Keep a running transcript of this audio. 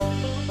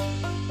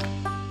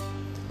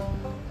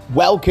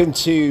Welcome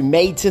to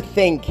Made to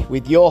Think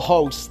with your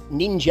host,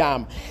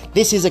 Ninjam.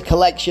 This is a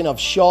collection of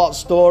short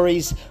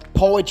stories,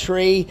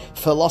 poetry,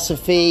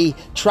 philosophy,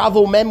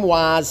 travel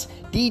memoirs,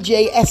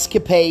 DJ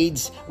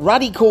escapades,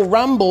 radical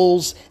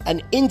rambles,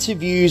 and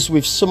interviews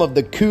with some of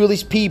the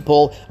coolest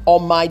people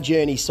on my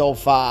journey so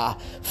far.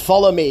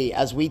 Follow me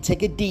as we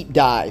take a deep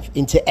dive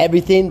into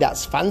everything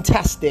that's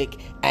fantastic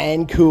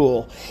and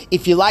cool.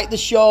 If you like the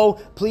show,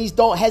 please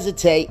don't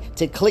hesitate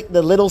to click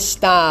the little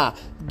star.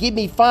 Give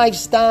me 5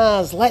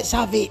 stars. Let's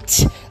have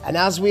it. And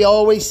as we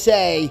always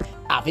say,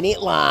 having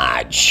it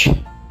large.